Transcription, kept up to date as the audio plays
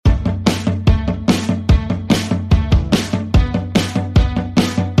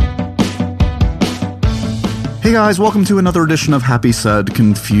Hey guys, welcome to another edition of Happy Sad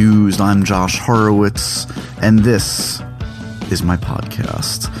Confused. I'm Josh Horowitz, and this is my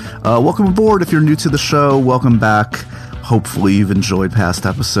podcast. Welcome aboard if you're new to the show. Welcome back. Hopefully you've enjoyed past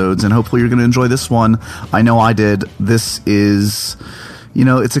episodes, and hopefully you're going to enjoy this one. I know I did. This is, you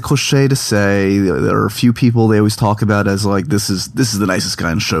know, it's a cliche to say. There are a few people they always talk about as like, this is the nicest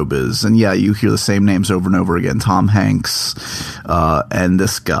guy in showbiz. And yeah, you hear the same names over and over again. Tom Hanks, and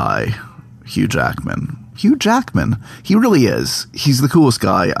this guy, Hugh Jackman. Hugh Jackman. He really is. He's the coolest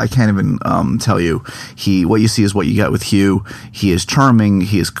guy. I can't even tell you. What you see is what you get with Hugh. He is charming.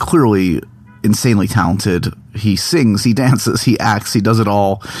 He is clearly insanely talented. He sings, he dances, he acts, he does it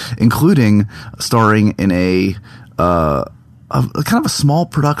all, including starring in a kind of a small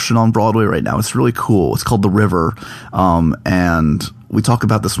production on Broadway right now. It's really cool. It's called The River, and we talk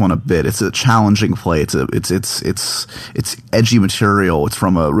about this one a bit. It's a challenging play. It's edgy material. It's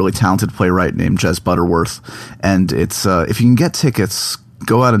from a really talented playwright named Jez Butterworth, and it's if you can get tickets,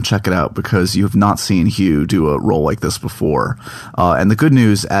 go out and check it out because you have not seen Hugh do a role like this before. And the good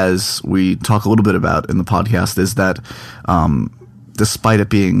news, as we talk a little bit about in the podcast, is that despite it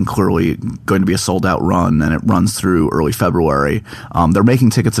being clearly going to be a sold-out run, and it runs through early February, they're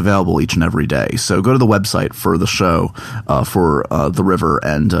making tickets available each and every day. So go to the website for the show, for The River,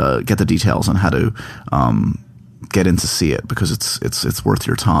 and get the details on how to get in to see it, because it's worth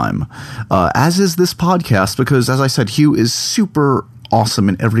your time. As is this podcast, because as I said, Hugh is super awesome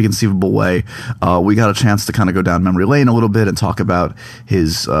in every conceivable way. We got a chance to kind of go down memory lane a little bit and talk about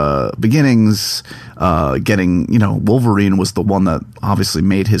his beginnings. Wolverine was the one that obviously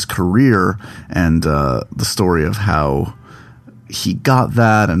made his career, and the story of how he got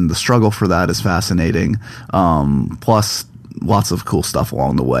that and the struggle for that is fascinating. Plus, lots of cool stuff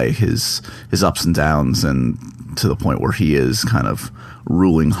along the way. His ups and downs, and to the point where he is kind of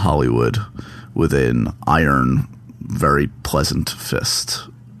ruling Hollywood with an iron, very pleasant fist.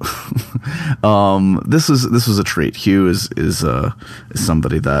 This was a treat. Hugh is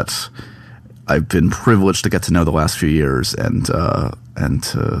somebody that I've been privileged to get to know the last few years, and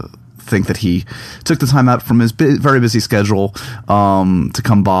to think that he took the time out from his very busy schedule to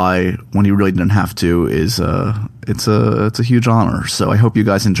come by when he really didn't have to it's a huge honor. So I hope you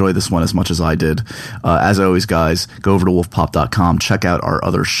guys enjoy this one as much as I did. As always, guys, go over to wolfpop.com, check out our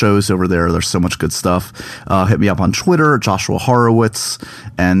other shows over there. There's so much good stuff. Hit me up on Twitter, Joshua Horowitz,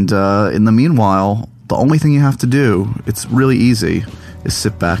 and in the meanwhile, the only thing you have to do, it's really easy, is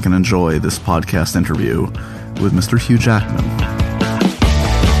sit back and enjoy this podcast interview with Mr. Hugh Jackman.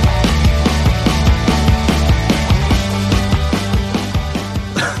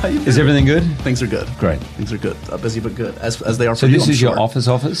 Is everything good? Things are good. Great. Things are good. Busy but good, as they are for So you, this I'm is sure. your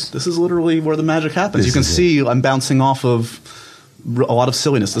office? This is literally where the magic happens. You can see I'm bouncing off of a lot of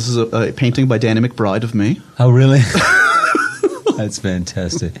silliness. This is a painting by Danny McBride of me. Oh, really? That's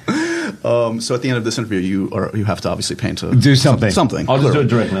fantastic. So at the end of this interview, you have to obviously paint do something. Something. I'll just do it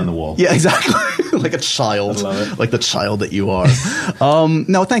directly on the wall. Yeah, exactly. Like a child. I love it. Like the child that you are.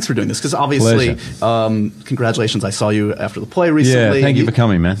 No, thanks for doing this, because obviously, congratulations. I saw you after the play recently. Yeah, thank you for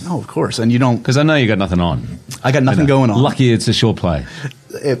coming, man. Oh, of course. And you don't... Because I know you got nothing on. I got nothing going on. Lucky it's a short play.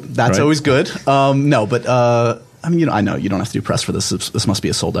 That's right? always good. No, but... I mean, I know you don't have to do press for this. This must be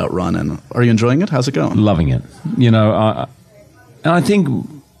a sold-out run. And are you enjoying it? How's it going? Loving it. And I think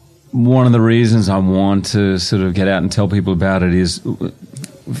one of the reasons I want to sort of get out and tell people about it is,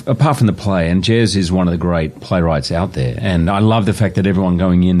 apart from the play, and Jez is one of the great playwrights out there, and I love the fact that everyone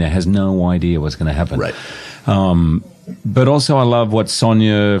going in there has no idea what's going to happen. Right. But also I love what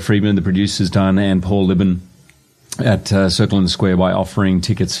Sonia Friedman, the producer's done, and Paul Libben at Circle in the Square by offering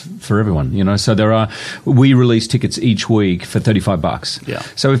tickets for everyone, So we release tickets each week for $35. Yeah.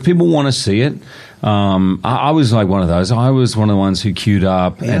 So if people want to see it, I was like one of those. I was one of the ones who queued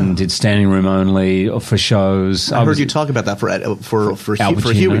up and did standing room only for shows. I heard you talk about that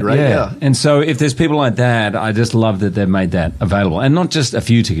for Huey, right? Yeah. And so if there's people like that, I just love that they've made that available. And not just a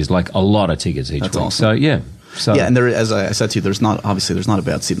few tickets, like a lot of tickets each week. Awesome. So, yeah. And there, as I said to you, there's not a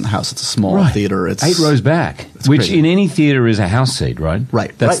bad seat in the house. It's a small theater. It's 8 rows back, which crazy. In any theater is a house seat, right?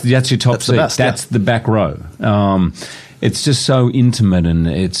 Right. That's your top seat. That's the back row. It's just so intimate, and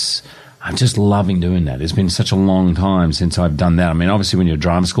I'm just loving doing that. It's been such a long time since I've done that. I mean, obviously when you're at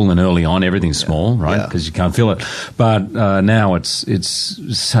drama school and early on, everything's small, right? Because you can't feel it. But now it's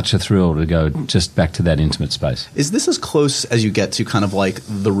such a thrill to go just back to that intimate space. Is this as close as you get to kind of like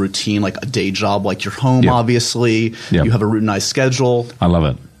the routine, like a day job, like your home, obviously? Yeah. You have a routinized schedule. I love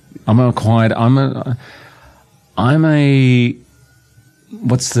it. I'm a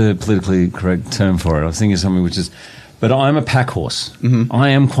what's the politically correct term for it? I was thinking of something which is... But I'm a pack horse. Mm-hmm. I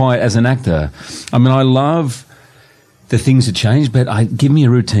am quite, as an actor, I mean, I love the things have changed, but give me a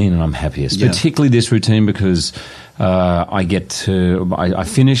routine and I'm happiest. Yeah. Particularly this routine because I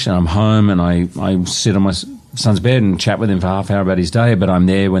finish and I'm home and I sit on my son's bed and chat with him for half an hour about his day, but I'm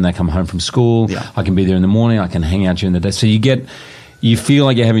there when they come home from school. Yeah. I can be there in the morning. I can hang out during the day. So you feel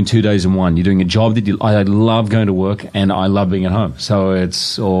like you're having 2 days in one. You're doing a job that I love going to work and I love being at home. So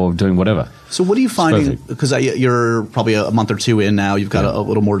or doing whatever. So what are you finding? Because you're probably a month or two in now. You've got a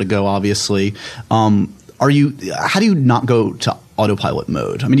little more to go, obviously. How do you not go to autopilot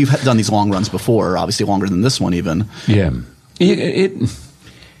mode? I mean, you've done these long runs before, obviously longer than this one even. Yeah.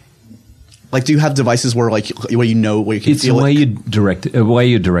 Like, do you have devices where you can feel it? It's the way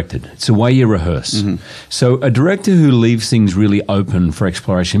you're directed. It's the way you rehearse. Mm-hmm. So a director who leaves things really open for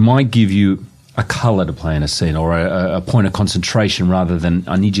exploration might give you a color to play in a scene or a point of concentration rather than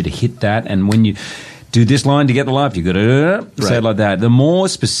I need you to hit that. And when you do this line to get the laugh, you got to say it like that. The more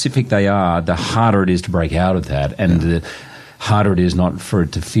specific they are, the harder it is to break out of that, and the harder it is not for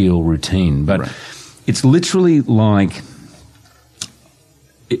it to feel routine. But it's literally like.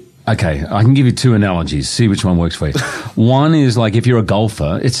 Okay, I can give you two analogies, see which one works for you. One is like if you're a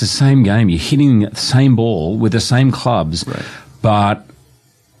golfer, it's the same game. You're hitting the same ball with the same clubs, but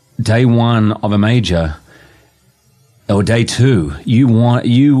day one of a major or day two, you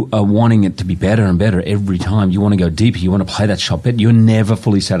are wanting it to be better and better every time. You want to go deeper. You want to play that shot better. You're never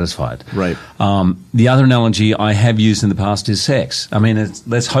fully satisfied. Right. The other analogy I have used in the past is sex. I mean,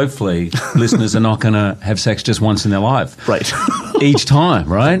 let's hopefully listeners are not going to have sex just once in their life. Right. Each time,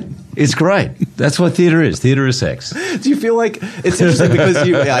 right? It's great. That's what theater is. Theater is sex. Do you feel like it's interesting because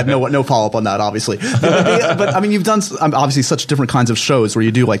I have no follow up on that, obviously. But I mean, you've done obviously such different kinds of shows where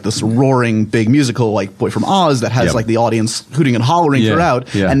you do like this roaring big musical like Boy from Oz that has like the audience hooting and hollering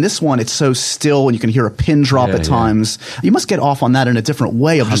throughout. Yeah. And this one, it's so still and you can hear a pin drop at times. You must get off on that in a different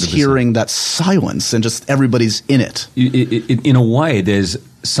way of 100%. Just hearing that silence and just everybody's in it. In a way, there's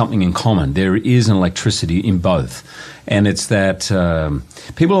something in common. There is an electricity in both. And it's that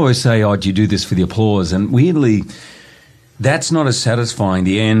people always say, oh, do you do this for the applause? And weirdly, that's not as satisfying,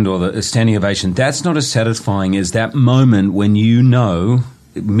 the end or the standing ovation, that's not as satisfying as that moment when you know,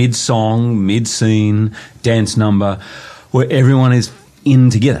 mid-song, mid-scene, dance number, where everyone is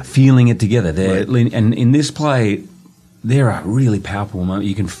in together, feeling it together. And in this play, there are really powerful moments.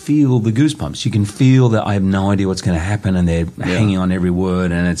 You can feel the goosebumps. You can feel that I have no idea what's going to happen and they're hanging on every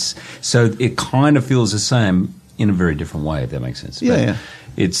word. And so it kind of feels the same in a very different way, if that makes sense. Yeah.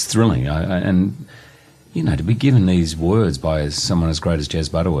 It's thrilling. And, to be given these words by someone as great as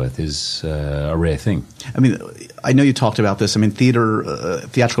Jez Butterworth is a rare thing. I mean, I know you talked about this. I mean,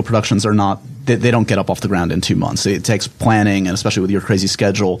 theatrical productions are not, they don't get up off the ground in 2 months. It takes planning, and especially with your crazy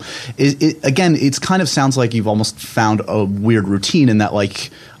schedule. Again, it kind of sounds like you've almost found a weird routine in that, like,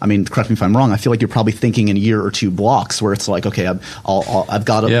 I mean, correct me if I'm wrong, I feel like you're probably thinking in a year or two blocks where it's like, okay, I've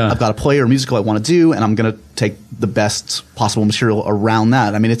got a play or musical I want to do, and I'm going to take the best possible material around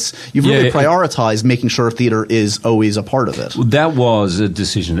that. I mean, you've really prioritized making sure theater is always a part of it. Well, that was a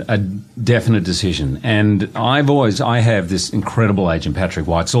decision, a definite decision. And I have this incredible agent, Patrick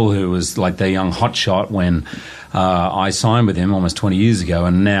Weitzel, who was like the young hotshot when I signed with him almost 20 years ago,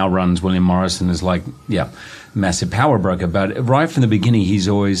 and now runs William Morris and is like, massive power broker. But right from the beginning, he's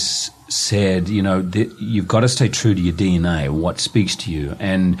always said, you've got to stay true to your DNA, what speaks to you.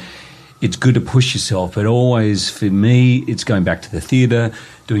 And it's good to push yourself, but always, for me, it's going back to the theatre,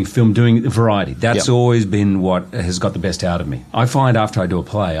 doing film, doing variety. That's always been what has got the best out of me. I find after I do a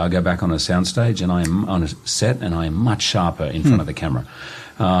play, I go back on a soundstage and I am on a set and I am much sharper in front of the camera.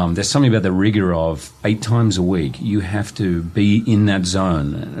 There's something about the rigor of 8 times a week. You have to be in that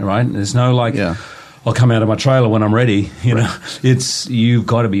zone, right? There's no I'll come out of my trailer when I'm ready. You've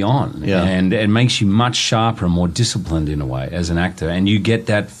got to be on, and it makes you much sharper and more disciplined in a way as an actor, and you get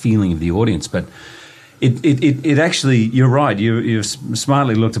that feeling of the audience. But it actually, you're right. You've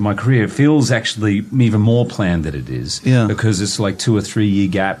smartly looked at my career. It feels actually even more planned than it is, because it's like 2 or 3 year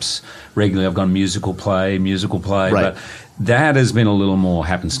gaps regularly. I've gone musical play, right. but that has been a little more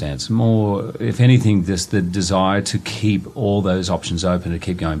happenstance. More, if anything, just the desire to keep all those options open, to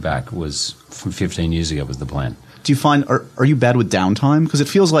keep going back, was from 15 years ago was the plan. Do you find are you bad with downtime? Because it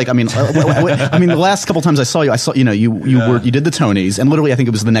feels like, I mean, the last couple times I saw you you did the Tonys, and literally I think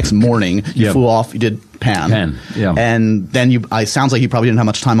it was the next morning you flew off. You did Pan, and then it sounds like you probably didn't have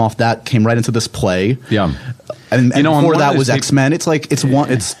much time off. That came right into this play, and before that was X-Men. It's like I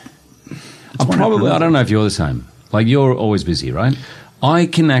don't know if you're the same. Like, you're always busy, right? I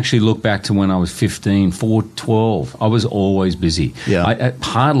can actually look back to when I was 15, 12. I was always busy. Yeah.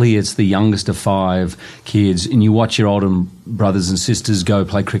 Partly it's the youngest of 5 kids, and you watch your older brothers and sisters go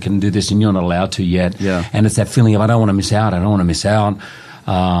play cricket and do this, and you're not allowed to yet. Yeah. And it's that feeling of, I don't want to miss out.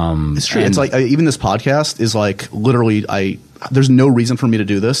 It's true. It's like even this podcast is like literally there's no reason for me to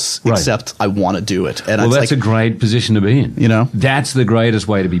do this except I want to do it. And that's a great position to be in. You know, that's the greatest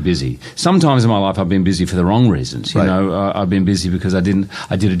way to be busy. Sometimes in my life I've been busy for the wrong reasons. You know, I've been busy because I did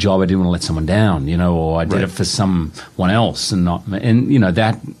a job I didn't want to let someone down. You know, or I did it for someone else, and you know,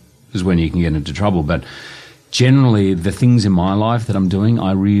 that is when you can get into trouble. But generally, the things in my life that I'm doing,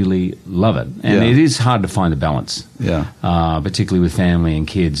 I really love it. And it is hard to find a balance, particularly with family and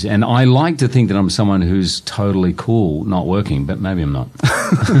kids. And I like to think that I'm someone who's totally cool not working, but maybe I'm not.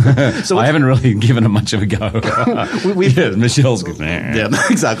 So I haven't really given it much of a go. Michelle's good. Yeah,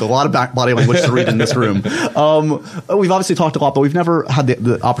 exactly. A lot of body language to read in this room. We've obviously talked a lot, but we've never had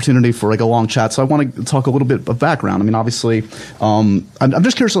the opportunity for like a long chat. So I want to talk a little bit of background. I mean, obviously, I'm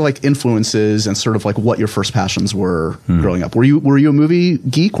just curious of like influences and sort of like what your first passions were growing up. Were you a movie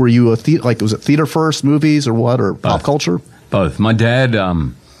geek? Were you was it theater first, movies, or what, or pop culture? Both. My dad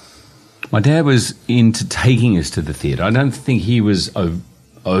was into taking us to the theater. I don't think he was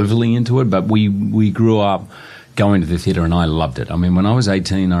overly into it, but we grew up going to the theater, and I loved it. I mean, when I was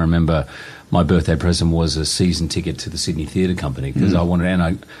 18, I remember my birthday present was a season ticket to the Sydney Theatre Company because I wanted,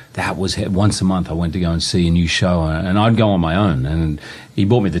 and that was once a month I went to go and see a new show, and I'd go on my own. And he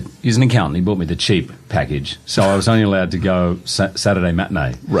bought me he's an accountant. He bought me the cheap package, so I was only allowed to go Saturday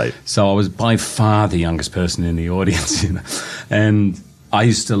matinee. Right. So I was by far the youngest person in the audience, you know, and I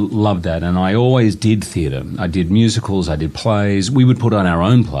used to love that, and I always did theatre. I did musicals, I did plays. We would put on our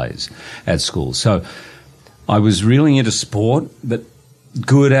own plays at school. So I was really into sport, but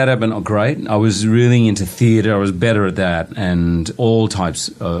good at it, but not great. I was really into theatre. I was better at that, and all types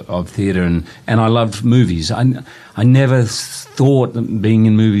of theatre, and I loved movies. I never thought that being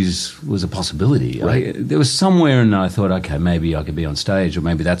in movies was a possibility. Right. There was somewhere, and I thought, okay, maybe I could be on stage, or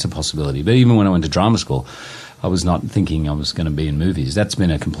maybe that's a possibility. But even when I went to drama school, I was not thinking I was going to be in movies. That's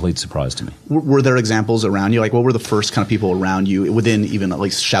been a complete surprise to me. Were there examples around you? Like, what were the first kind of people around you, within even at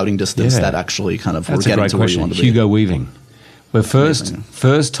least shouting distance, that actually kind of were getting to where you wanted to be? Hugo Weaving. Well,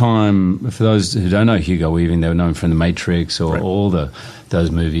 first time, for those who don't know Hugo Weaving, they were known from The Matrix or all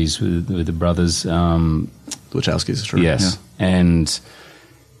those movies with the brothers. The Wachowskis, sure. Yes. Yeah. And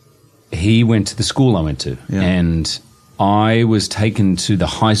he went to the school I went to. Yeah. And I was taken to the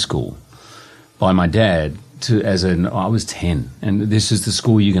high school by my dad I was 10, and this is the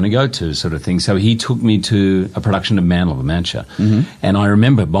school you're going to go to, sort of thing. So he took me to a production of Man of La Mancha, and I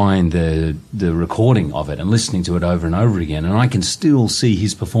remember buying the recording of it and listening to it over and over again, and I can still see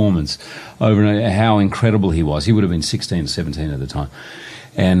his performance over and over, how incredible he was. He would have been 16 or 17 at the time.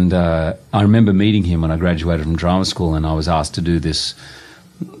 And I remember meeting him when I graduated from drama school, and I was asked to do this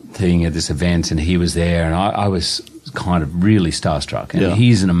thing at this event, and he was there, and I was kind of really starstruck. And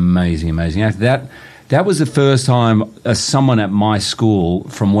he's an amazing, amazing actor. That was the first time someone at my school,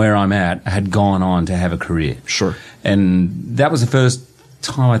 from where I'm at, had gone on to have a career. Sure. And that was the first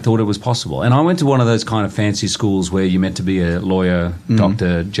time I thought it was possible. And I went to one of those kind of fancy schools where you're meant to be a lawyer,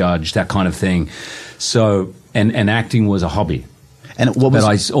 doctor, judge, that kind of thing. So, and acting was a hobby. And but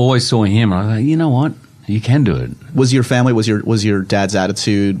I always saw him, and I was like, you know what? You can do it. Was your family, was your dad's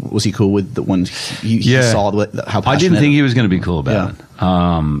attitude, was he cool with when he saw how passionate? I didn't think he was going to be cool about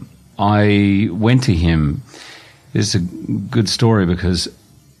it. I went to him. It's a good story because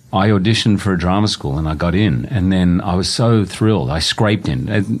I auditioned for a drama school and I got in, and then I was so thrilled. I scraped in.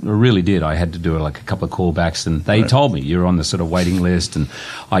 I really did. I had to do like a couple of callbacks, and they told me you're on the sort of waiting list, and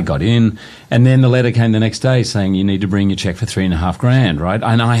I got in. And then the letter came the next day saying you need to bring your check for $3,500, right?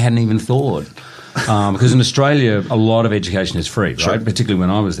 And I hadn't even thought. Because in Australia, a lot of education is free, right? Particularly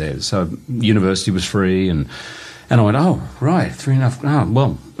when I was there. So university was free, and I went, oh, right, $3,500. Oh,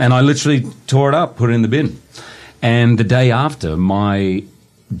 well. And I literally tore it up, put it in the bin. And the day after, my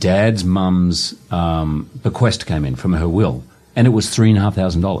dad's mum's bequest came in from her will, and it was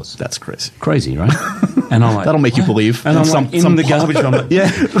 $3,500. That's crazy. Crazy, right? And I'm like, that'll make you believe. And I'm like, in the garbage. I'm like, yeah,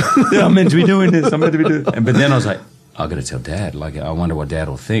 I'm meant to be doing this. I'm meant to be doing. But then I was like, I've got to tell Dad. Like, I wonder what Dad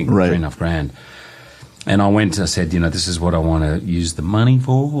will think. Right. $3,500. And I went and I said, this is what I want to use the money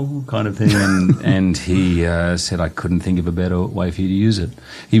for, kind of thing. And he said I couldn't think of a better way for you to use it.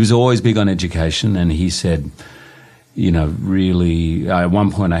 He was always big on education, and he said, really, at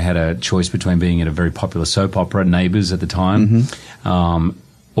one point I had a choice between being in a very popular soap opera, Neighbours at the time,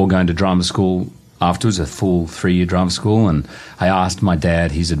 or going to drama school afterwards, a full 3-year drama school. And I asked my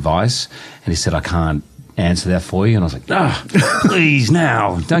dad his advice, and he said, I can't answer that for you. And I was like, please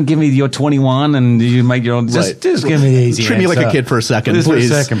now, don't give me your 21 and you make your own. Just give me the easy Treat answer. me like a kid for a second, Just please.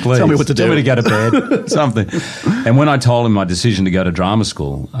 For a second, please. Tell me what to do. Tell me to go to bed, something. And when I told him my decision to go to drama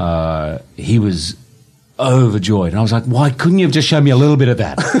school, he was overjoyed. And I was like, why couldn't you have just shown me a little bit of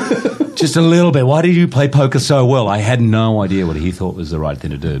that? Just a little bit. Why did you play poker so well? I had no idea what he thought was the right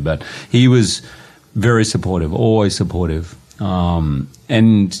thing to do. But he was very supportive, always supportive.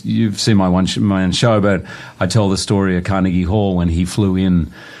 And you've seen my one show, but I tell the story at Carnegie Hall when he flew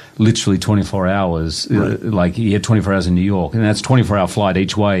in literally 24 hours, like he had 24 hours in New York, and that's 24-hour flight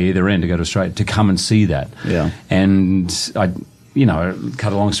each way, either end, to go to Australia, to come and see that. Yeah. And I,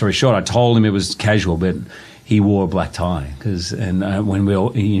 cut a long story short, I told him it was casual, but he wore a black tie,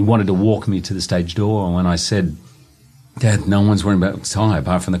 when he wanted to walk me to the stage door, and when I said, Dad, no one's wearing black tie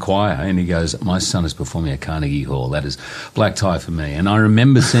apart from the choir. And he goes, my son is performing at Carnegie Hall. That is black tie for me. And I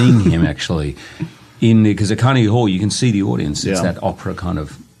remember seeing him actually because at Carnegie Hall you can see the audience. It's that opera kind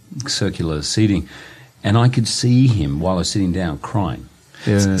of circular seating. And I could see him while I was sitting down crying.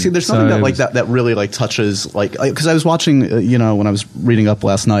 Yeah. See, there's something that really like touches, because I was watching, when I was reading up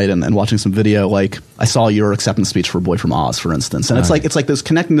last night and watching some video, like I saw your acceptance speech for Boy from Oz, for instance, and it's like those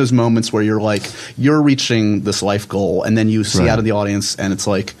connecting those moments where you're reaching this life goal, and then you see out of the audience, and it's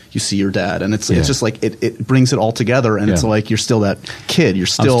like you see your dad, and it's just like it brings it all together, and it's like you're still that kid, I'm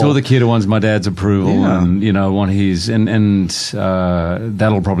still the kid who wants my dad's approval, and want his and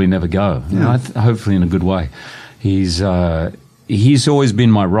that'll probably never go. Hopefully in a good way. He's always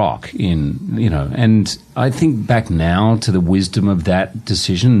been my rock and I think back now to the wisdom of that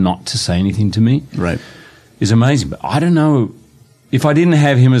decision not to say anything to me is amazing. But I don't know, if I didn't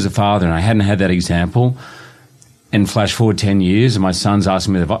have him as a father and I hadn't had that example, and flash forward 10 years and my son's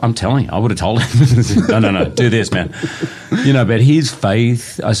asking me, I'm telling you, I would have told him, no, do this, man. But his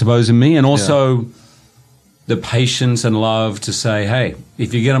faith, I suppose, in me, and also the patience and love to say, hey,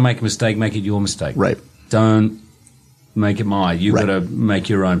 if you're going to make a mistake, make it your mistake. Right. Don't make it mine. You've got to make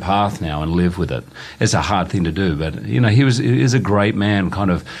your own path now and live with it. It's a hard thing to do, but he is a great man, kind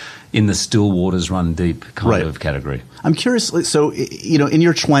of in the still waters run deep kind of category. I'm curious. So in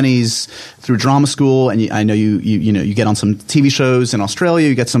your 20s through drama school, and I know you get on some TV shows in Australia.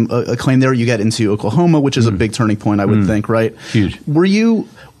 You get some acclaim there. You get into Oklahoma, which is a big turning point, I would think. Right? Huge. Were you?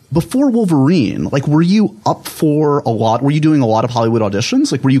 Before Wolverine, were you up for a lot? Were you doing a lot of Hollywood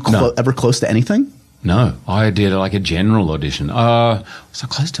auditions? Were you ever close to anything? No, I did a general audition. Was I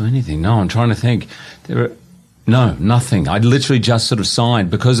close to anything? No, I'm trying to think. No, nothing. I literally just sort of signed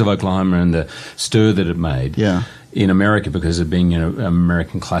because of Oklahoma and the stir that it made in America, because of being an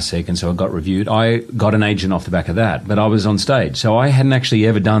American classic, and so it got reviewed. I got an agent off the back of that, but I was on stage, so I hadn't actually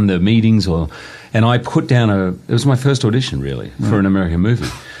ever done the meetings and I put down it was my first audition really for an American movie,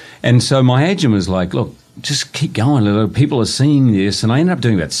 and so my agent was like, look, just keep going. People are seeing this. And I ended up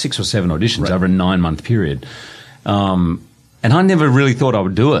doing about 6 or 7 auditions over a 9-month period. And I never really thought I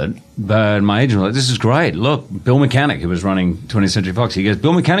would do it. But my agent was like, this is great. Look, Bill Mechanic, who was running 20th Century Fox, he goes,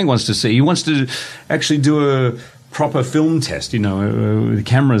 Bill Mechanic wants to actually do a proper film test, with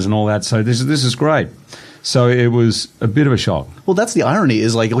cameras and all that. So this is great. So it was a bit of a shock. Well, that's the irony,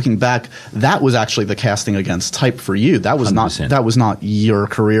 is looking back, that was actually the casting against type for you. That was 100%. That was not your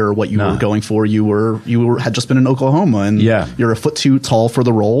career, what you were going for. You had just been in Oklahoma, and you're a foot too tall for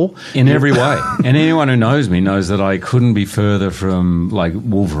the role in every way. And anyone who knows me knows that I couldn't be further from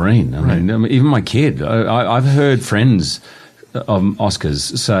Wolverine. I mean, even my kid. I've heard friends of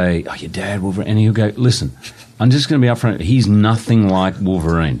Oscars say, "Oh, your dad Wolverine," and he'll go, "Listen, I'm just going to be upfront. He's nothing like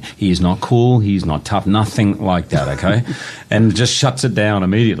Wolverine. He is not cool. He's not tough. Nothing like that, okay?" And just shuts it down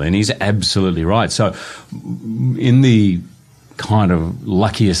immediately. And he's absolutely right. So in the kind of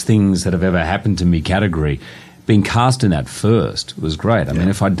luckiest things that have ever happened to me category, being cast in that first was great. I mean,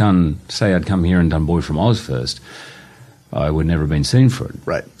 if I'd I'd come here and done Boy from Oz first, I would never have been seen for it.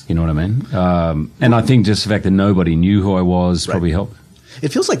 Right. You know what I mean? And I think just the fact that nobody knew who I was probably helped.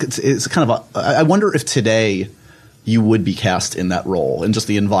 It feels like it's kind of I wonder if today you would be cast in that role, and just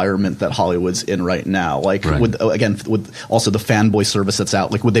the environment that Hollywood's in right now. With also the fanboy service that's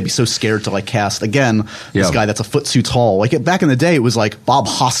out, would they be so scared to cast this guy that's a foot too tall? Back in the day, it was Bob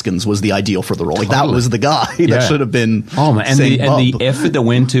Hoskins was the ideal for the role. That was the guy that should have been. Oh man, and the effort that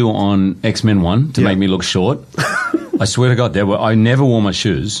went to on X-Men 1 to make me look short. I swear to God, I never wore my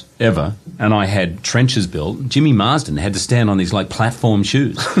shoes, ever, and I had trenches built. Jimmy Marsden had to stand on these, like, platform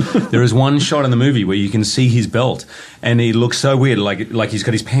shoes. There is one shot in the movie where you can see his belt, and he looks so weird, like he's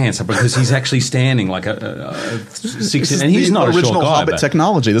got his pants up, because he's actually standing like a 6 and he's not a short guy. Original Hobbit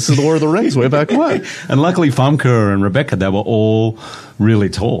technology. This is the Lord of the Rings way back when. And luckily, Famke and Rebecca, they were all really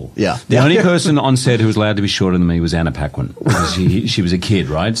tall. Yeah. The only person on set who was allowed to be shorter than me was Anna Paquin, because she was a kid,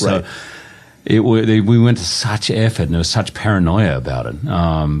 right? So we went to such effort, and there was such paranoia about it.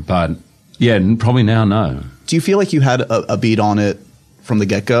 But yeah, probably now, no. Do you feel like you had a beat on it from the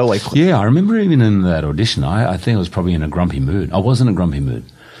get-go? Like, yeah, I remember even in that audition, I think I was probably in a grumpy mood. I was in a grumpy mood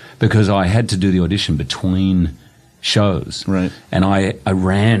because I had to do the audition between shows. Right. And I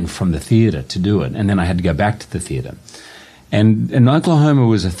ran from the theatre to do it, and then I had to go back to the theatre. And Oklahoma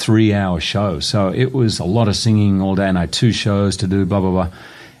was a 3-hour show, so it was a lot of singing all day, and I had 2 shows to do, blah, blah, blah.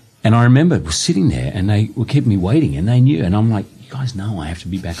 And I remember sitting there, and they would keep me waiting, and they knew. And I'm like, you guys know I have to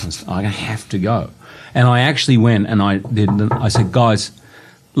be back on stage. I have to go. And I actually went, and I said, guys,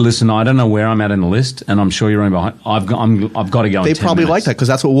 listen, I don't know where I'm at in the list, and I'm sure you're running behind. I've got to go in 10 minutes. They probably like that, because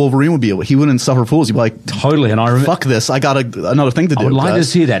that's what Wolverine would be. He wouldn't suffer fools. He'd be like, totally. And I remember, fuck this. I got another thing to do. I would like to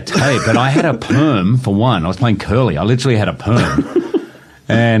see that tape, but I had a perm for one. I was playing curly. I literally had a perm.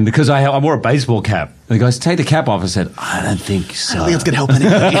 And because I wore a baseball cap. And the guys, take the cap off. I said, I don't think so. I don't think it's going to help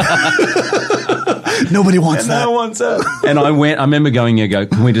anybody. Nobody wants that. No one wants that. And I remember going there,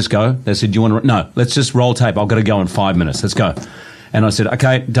 can we just go? They said, do you want to? No, let's just roll tape. I've got to go in 5 minutes. Let's go. And I said,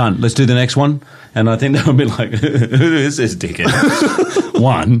 okay, done. Let's do the next one. And I think they would be like, who is this dickhead?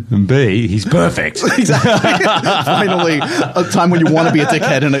 One, and B, he's perfect. Exactly. Finally, a time when you want to be a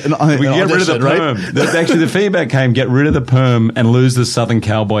dickhead in we get rid of the perm. Right? Actually, the feedback came, get rid of the perm and lose the Southern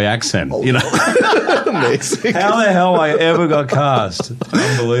cowboy accent. You know? Amazing. How the hell I ever got cast?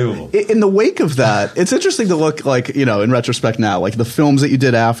 Unbelievable. In the wake of that, it's interesting to look, like, you know, in retrospect now, like the films that you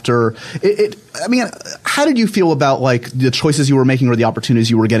did after. I mean, how did you feel about, like, the choices you were making or the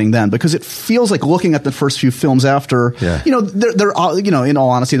opportunities you were getting then? Because it feels like looking at the first few films after, you know, they're you know, in all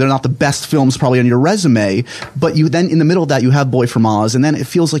honesty, they're not the best films probably on your resume, but you then in the middle of that you have Boy from Oz, and then it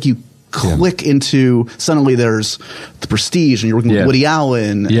feels like you click into, suddenly there's The Prestige, and you're working with Woody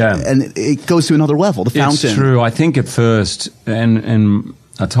Allen, and it goes to another level. The Fountain. It's true. I think at first, and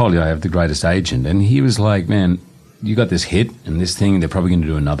I told you I have the greatest agent, and he was like, man, you got this hit and this thing, they're probably going to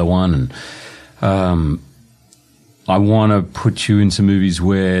do another one, and I want to put you in some movies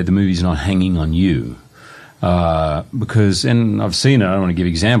where the movie's not hanging on you. Because, and I've seen it, I don't want to give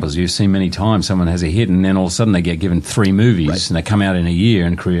examples, you've seen many times someone has a hit and then all of a sudden they get given 3 movies and they come out in a year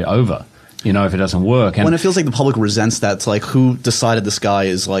and career over, you know, if it doesn't work. And when it feels like the public resents that, it's like, who decided this guy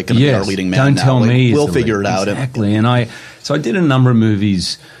is like going to be our leading man don't now? tell like, me. We'll figure it out. Exactly. And so I did a number of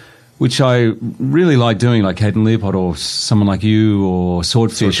movies which I really like doing, like Kate and Leopold or Someone Like You or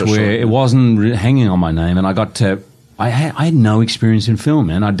Swordfish, where it wasn't hanging on my name, and I got to, I had no experience in film,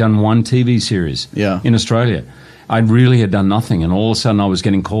 and I'd done 1 TV series in Australia. I really had done nothing, and all of a sudden I was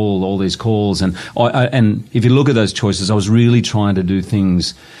getting all these calls, and if you look at those choices, I was really trying to do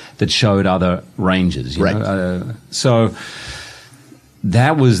things that showed other ranges, you know? So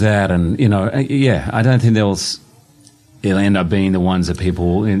that was that, and, you know, I don't think it'll end up being the ones that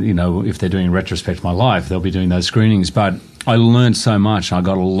people, you know, if they're doing retrospect of my life, they'll be doing those screenings. But I learned so much. I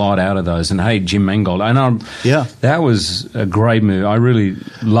got a lot out of those. And hey, Jim Mangold, that was a great movie. I really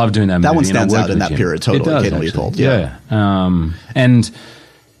loved doing that movie. That one stands out in that period, totally. It does, Kate and Leopold. Yeah. And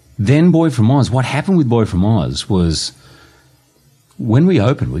then Boy From Oz. What happened with Boy From Oz was, when we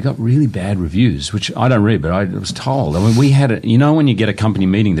opened, we got really bad reviews, which I don't read, but I was told. I mean, we had it, you know, when you get a company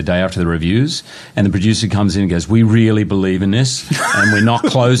meeting the day after the reviews and the producer comes in and goes, we really believe in this and we're not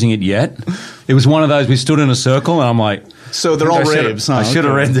closing it yet. It was one of those, we stood in a circle and I'm like, so they're all raves. I should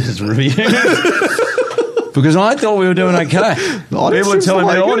have read this review. Because I thought we were doing okay. People were telling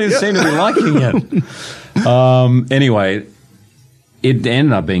me the audience seemed to be liking it. Anyway, it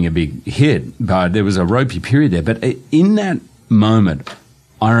ended up being a big hit, but there was a ropey period there. But in that moment,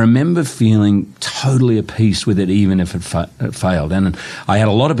 I remember feeling totally at peace with it, even if it failed. And I had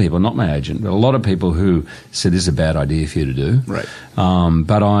a lot of people, not my agent, but a lot of people who said, this is a bad idea for you to do. Right.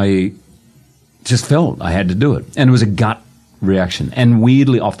 But I just felt I had to do it. And it was a gut reaction. And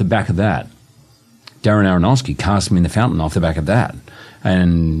weirdly, off the back of that, Darren Aronofsky cast me in The Fountain off the back of that.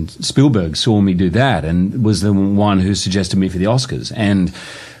 And Spielberg saw me do that and was the one who suggested me for the Oscars. And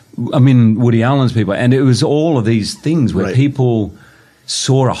I mean, Woody Allen's people, and it was all of these things where people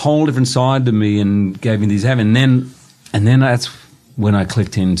saw a whole different side to me and gave me these avenues. And then that's when I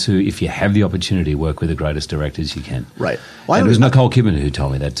clicked into, if you have the opportunity, work with the greatest directors you can. Right. Well, and it was Nicole Kidman who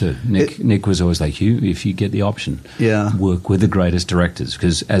told me that too. Nick was always like, Hugh, if you get the option, work with the greatest directors.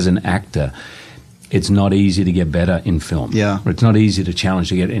 Because as an actor, it's not easy to get better in film. Yeah. Or it's not easy to challenge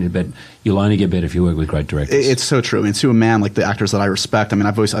to get in it, but you'll only get better if you work with great directors. It's so true. I mean, to a man, like the actors that I respect, I mean,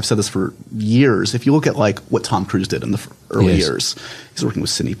 I've said this for years. If you look at like what Tom Cruise did in the early years, he's working with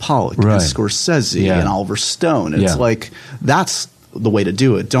Sidney Pollack and Scorsese and Oliver Stone. And it's like, that's the way to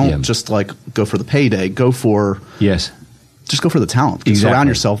do it. Don't just like go for the payday. Go for just go for the talent. Surround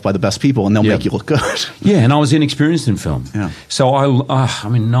yourself by the best people, and they'll make you look good. Yeah, and I was inexperienced in film. Yeah. So I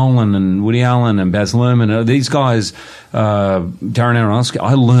mean, Nolan and Woody Allen and Baz Luhrmann, these guys, Darren Aronofsky,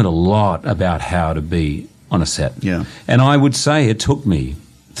 I learned a lot about how to be on a set. Yeah. And I would say it took me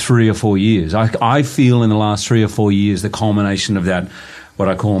 3 or 4 years. I feel in the last 3 or 4 years, the culmination of that, what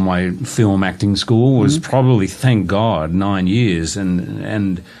I call my film acting school, was probably, thank God, 9 years.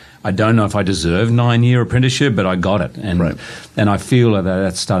 And I don't know if I deserve 9-year apprenticeship, but I got it. And I feel that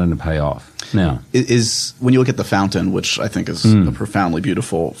that's starting to pay off now. Is when you look at The Fountain, which I think is a profoundly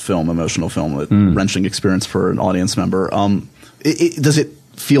beautiful film, emotional film, a wrenching experience for an audience member, does it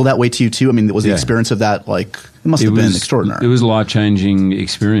feel that way to you too? I mean, was the experience of that like, it must have been extraordinary. It was a life-changing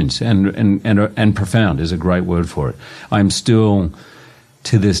experience, and profound is a great word for it. I'm still,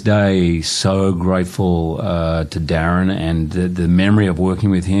 to this day, so grateful to Darren and the memory of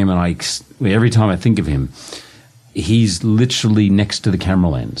working with him. And every time I think of him, he's literally next to the camera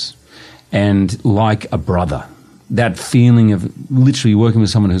lens and like a brother. That feeling of literally working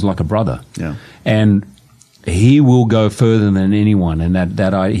with someone who's like a brother. Yeah. And he will go further than anyone.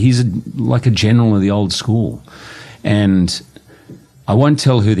 And he's like a general of the old school. And I won't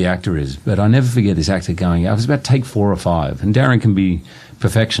tell who the actor is, but I never forget this actor going, I was about take 4 or 5, and Darren can be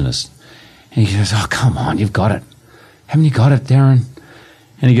perfectionist. And he goes, oh, come on, you've got it. Haven't you got it, Darren?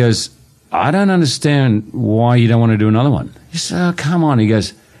 And he goes, I don't understand why you don't want to do another one. He says, oh, come on. He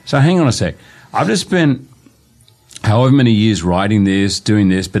goes, so hang on a sec. I've just spent however many years writing this, doing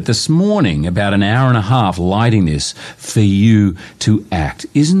this, but this morning, about an hour and a half lighting this for you to act.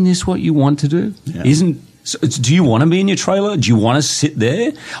 Isn't this what you want to do? Yeah. So do you want to be in your trailer? Do you want to sit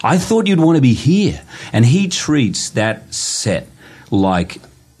there? I thought you'd want to be here. And he treats that set like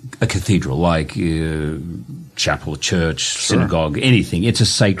a cathedral, like chapel, church, synagogue, anything. It's a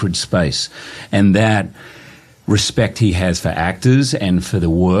sacred space. And that respect he has for actors and for the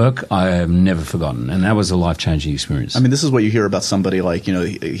work, I have never forgotten. And that was a life-changing experience. I mean, this is what you hear about somebody like, you know,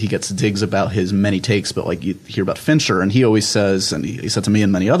 he gets digs about his many takes, but like you hear about Fincher, and he always says, and he said to me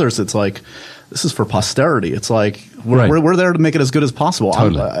and many others, it's like, this is for posterity. It's like, we're there to make it as good as possible.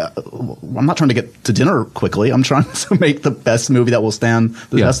 Totally. I'm not trying to get to dinner quickly. I'm trying to make the best movie that will stand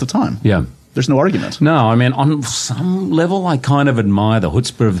the test of time. Yeah. There's no argument. No, I mean, on some level, I kind of admire the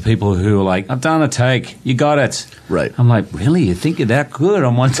chutzpah of the people who are like, I've done a take. You got it. Right. I'm like, really? You think you're that good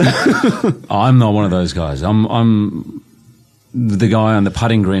on one take? I'm not one of those guys. I'm the guy on the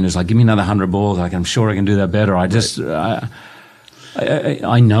putting green who's like, give me another 100 balls. Like, I'm sure I can do that better. I just...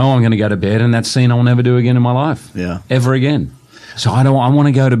 I know I'm going to go to bed, and that scene I'll never do again in my life. Yeah. Ever again. So I want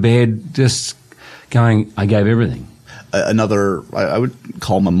to go to bed just going, I gave everything. Another, I would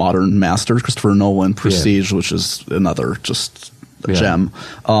call him a modern master, Christopher Nolan, Prestige, which is another just gem.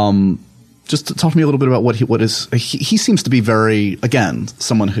 Just talk to me a little bit about he seems to be very, again,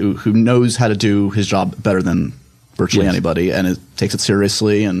 someone who knows how to do his job better than virtually anybody, and it takes it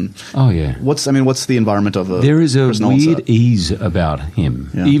seriously. And what's the environment of a there is a Chris Nolan weird set? Ease about him,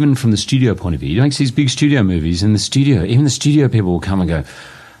 even from the studio point of view. He makes these big studio movies, and even the studio people will come and go,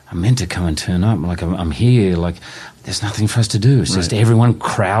 I'm meant to come and turn up, like I'm here, like there's nothing for us to do. It's just everyone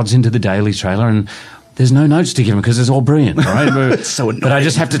crowds into the daily trailer, and there's no notes to give them because it's all brilliant, right? It's so annoying. But I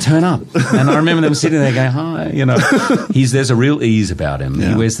just have to turn up. And I remember them sitting there going, hi, you know. There's a real ease about him. Yeah.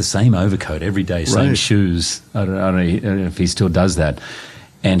 He wears the same overcoat every day, same shoes. I don't know if he still does that.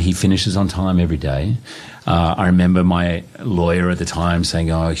 And he finishes on time every day. I remember my lawyer at the time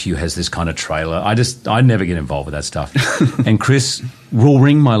saying, oh, Hugh has this kind of trailer. I'd never get involved with that stuff. And Chris will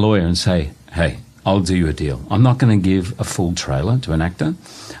ring my lawyer and say, hey, I'll do you a deal. I'm not going to give a full trailer to an actor.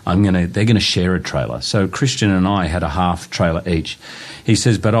 They're going to share a trailer. So Christian and I had a half trailer each. He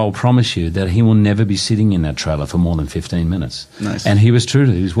says, but I'll promise you that he will never be sitting in that trailer for more than 15 minutes. Nice. And he was true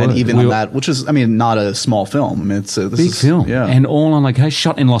to his word. And even on that, which is, I mean, not a small film. I mean, it's big film. Yeah. And all on location,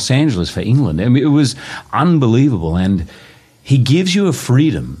 shot in Los Angeles for England. I mean, it was unbelievable. And he gives you a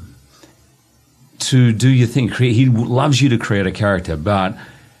freedom to do your thing. He loves you to create a character, but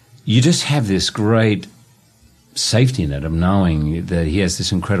you just have this great safety net of knowing that he has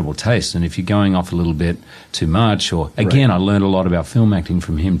this incredible taste. And if you're going off a little bit too much, or again, I learned a lot about film acting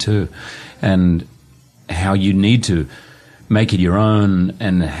from him too, and how you need to make it your own,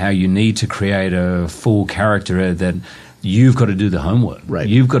 and how you need to create a full character that you've got to do the homework. Right.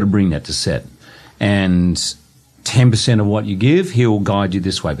 You've got to bring that to set. And 10% of what you give, he'll guide you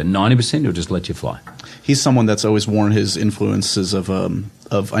this way, but 90% he'll just let you fly. He's someone that's always worn his influences of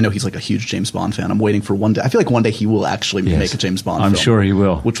I know he's like a huge James Bond fan. I'm waiting for one day. I feel like one day he will actually make a James Bond film. I'm sure he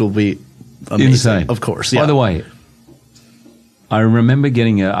will. Which will be amazing. Insane. Of course, yeah. By the way, I remember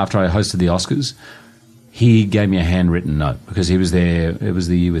getting, after I hosted the Oscars, he gave me a handwritten note because he was there. It was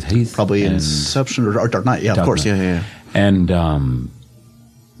the year with Heath. Probably Inception or Dark Knight. Yeah, Dark of course. Knight. Yeah. And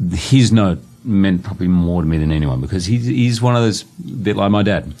his note meant probably more to me than anyone because he's one of those, a bit like my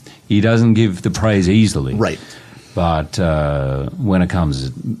dad. He doesn't give the praise easily. Right. But when it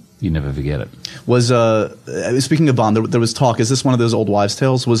comes, you never forget it. Was speaking of Bond, there was talk. Is this one of those old wives'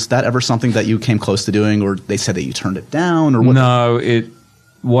 tales? Was that ever something that you came close to doing, or they said that you turned it down, or what? No,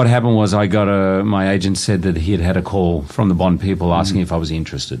 what happened was my agent said that he had a call from the Bond people asking if I was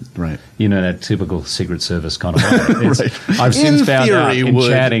interested. Right. You know, that typical Secret Service kind of way. Right. I've since found out in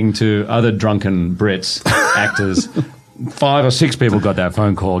would. chatting to other drunken Brits, actors, 5 or 6 people got that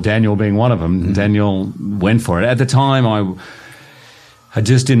phone call, Daniel being one of them. Mm-hmm. Daniel went for it. At the time, I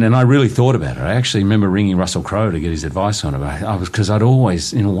just didn't, and I really thought about it. I actually remember ringing Russell Crowe to get his advice on it. Because I'd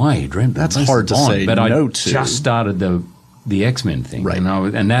always, in a way, dreamt that's of hard to Bond, say but no I to. just started the X-Men thing, right.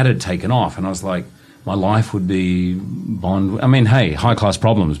 and that had taken off, and I was like, my life would be Bond. I mean, hey, high-class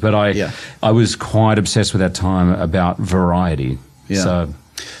problems, but I was quite obsessed with that time about variety. Yeah. So,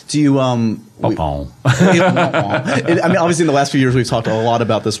 do you I mean, obviously in the last few years we've talked a lot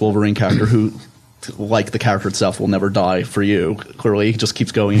about this Wolverine character who, like the character itself, will never die for you. Clearly, he just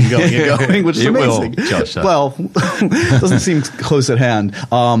keeps going and going and going, which is amazing. Will, Josh, well, doesn't seem close at hand.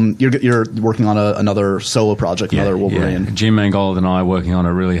 You're working on another solo project, another Wolverine. Yeah. Jim Mangold and I are working on it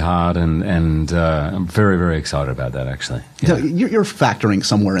really hard, and I'm very, very excited about that, actually. Yeah. You're factoring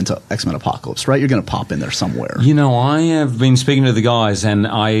somewhere into X-Men Apocalypse, right? You're going to pop in there somewhere. You know, I have been speaking to the guys, and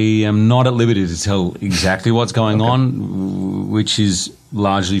I am not at liberty to tell exactly what's going on, which is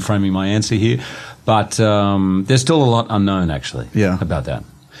largely framing my answer here. But there's still a lot unknown, actually, about that.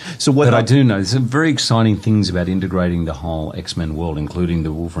 So but I do know there's some very exciting things about integrating the whole X-Men world, including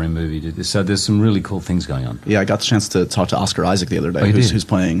the Wolverine movie. So there's some really cool things going on. Yeah, I got the chance to talk to Oscar Isaac the other day, who's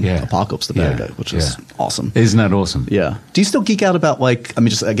playing Apocalypse, the bad guy, which is awesome. Isn't that awesome? Yeah. Do you still geek out about, like, I mean,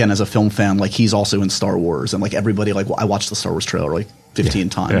 just again, as a film fan, like, he's also in Star Wars, and like everybody, like, I watched the Star Wars trailer like 15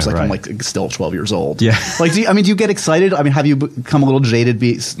 times. I'm like still 12 years old. Yeah. Like, do you get excited? I mean, have you become a little jaded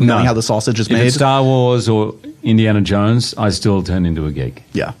knowing how the sausage is made? If it's Star Wars or Indiana Jones, I still turn into a geek.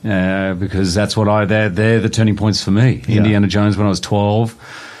 Yeah. Because that's what they're the turning points for me. Yeah. Indiana Jones when I was 12.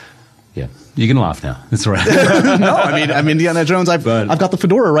 Yeah. You can laugh now. That's right. No, I mean Indiana Jones, I've got the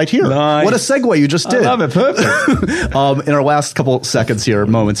fedora right here. Nice. What a segue you just did. I love it. Perfect. In our last couple seconds here,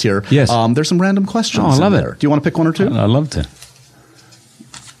 moments here, there's some random questions. Oh, I love it. Do you want to pick one or two? I'd love to.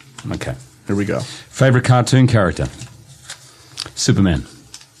 Okay. Here we go. Favorite cartoon character? Superman.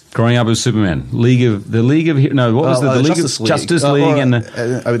 Growing up as Superman. What was the Justice League and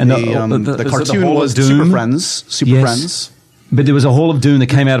the cartoon was Super Friends. Friends. But there was a Hall of Doom that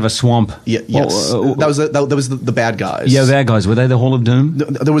came out of a swamp. Yes. That was the bad guys. Yeah, bad guys. Were they the Hall of Doom?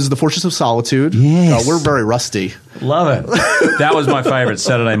 There was the Fortress of Solitude. Yes. We're very rusty. Love it. That was my favorite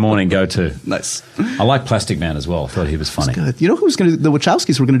Saturday morning go-to. Nice. I like Plastic Man as well. I thought he was funny. That's good. You know who's going to the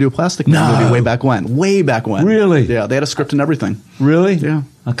Wachowskis were going to do a Plastic Man movie way back when. Way back when. Really? Yeah, they had a script and everything. Really? Yeah.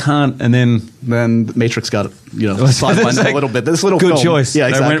 I can't. And then The Matrix got sidelined a little bit. This little good film. choice. Yeah,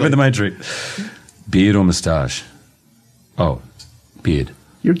 exactly. They went with The Matrix. Beard or moustache? Oh, beard.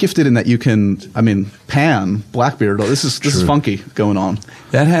 You're gifted in that you can, Blackbeard. This is funky going on.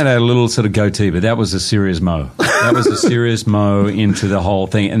 That had a little sort of goatee, but that was a serious mo. That was a serious mo into the whole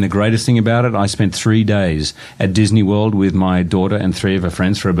thing. And the greatest thing about it, I spent 3 days at Disney World with my daughter and 3 of her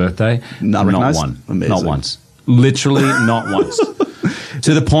friends for her birthday. Not one. Amazing. Not once. Literally not once.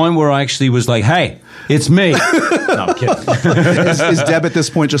 To the point where I actually was like, hey, it's me. No, I'm kidding. Is Deb at this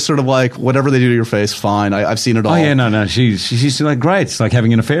point just sort of like, whatever they do to your face, fine. I've seen it all. Oh, yeah, no. She's like, great. It's like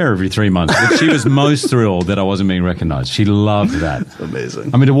having an affair every 3 months. But she was most thrilled that I wasn't being recognized. She loved that.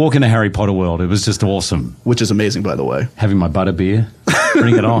 Amazing. I mean, to walk in a Harry Potter world, it was just awesome. Which is amazing, by the way. Having my butterbeer.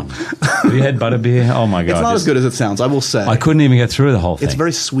 Bring it on. Have you had butterbeer? Oh, my God. It's not as good as it sounds, I will say. I couldn't even get through the whole thing. It's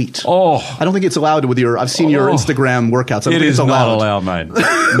very sweet. Oh. I don't think it's allowed with I've seen your Instagram workouts. It is not allowed, mate.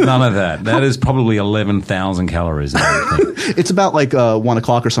 None of that. That is probably 11,000 calories. It's about like 1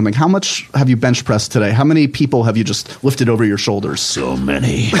 o'clock or something. How much have you bench pressed today? How many people have you just lifted over your shoulders? So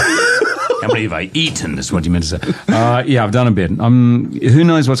many. How many have I eaten, is what you meant to say. Yeah, I've done a bit. Who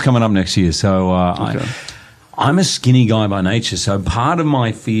knows what's coming up next year? So okay. I'm a skinny guy by nature, so part of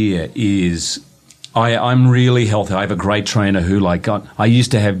my fear is I'm really healthy. I have a great trainer who I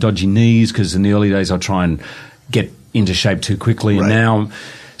used to have dodgy knees because in the early days I'd try and get into shape too quickly. Right. And now,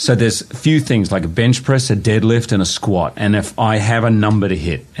 so there's a few things like a bench press, a deadlift, and a squat. And if I have a number to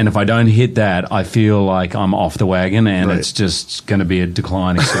hit, and if I don't hit that, I feel like I'm off the wagon and right. It's just going to be a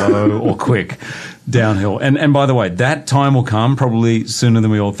declining slow or quick downhill. And by the way, that time will come probably sooner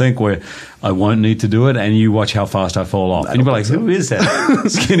than we all think where I won't need to do it, and you watch how fast I fall off. And you'll be like, who is that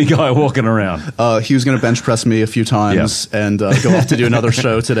skinny guy walking around? Hugh's going to bench press me a few times and go off to do another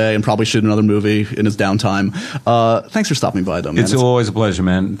show today and probably shoot another movie in his downtime. Thanks for stopping by, though, man. It's always a pleasure,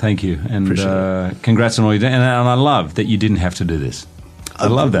 man. Thank you. And congrats on all you did. And I love that you didn't have to do this. I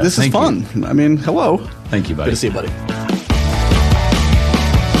love that. This is fun. I mean, hello. Thank you, buddy. Good to see you, buddy.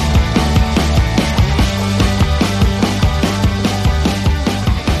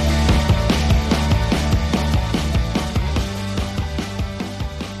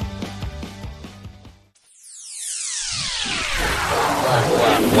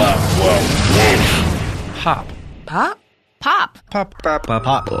 Pop. Pop? Pop. Pop. Pop. Pop.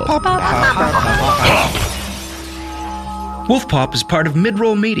 Pop. Pop. Pop. Wolf Pop is part of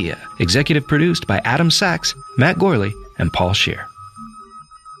Midroll Media, executive produced by Adam Sachs, Matt Gorley, and Paul Scheer.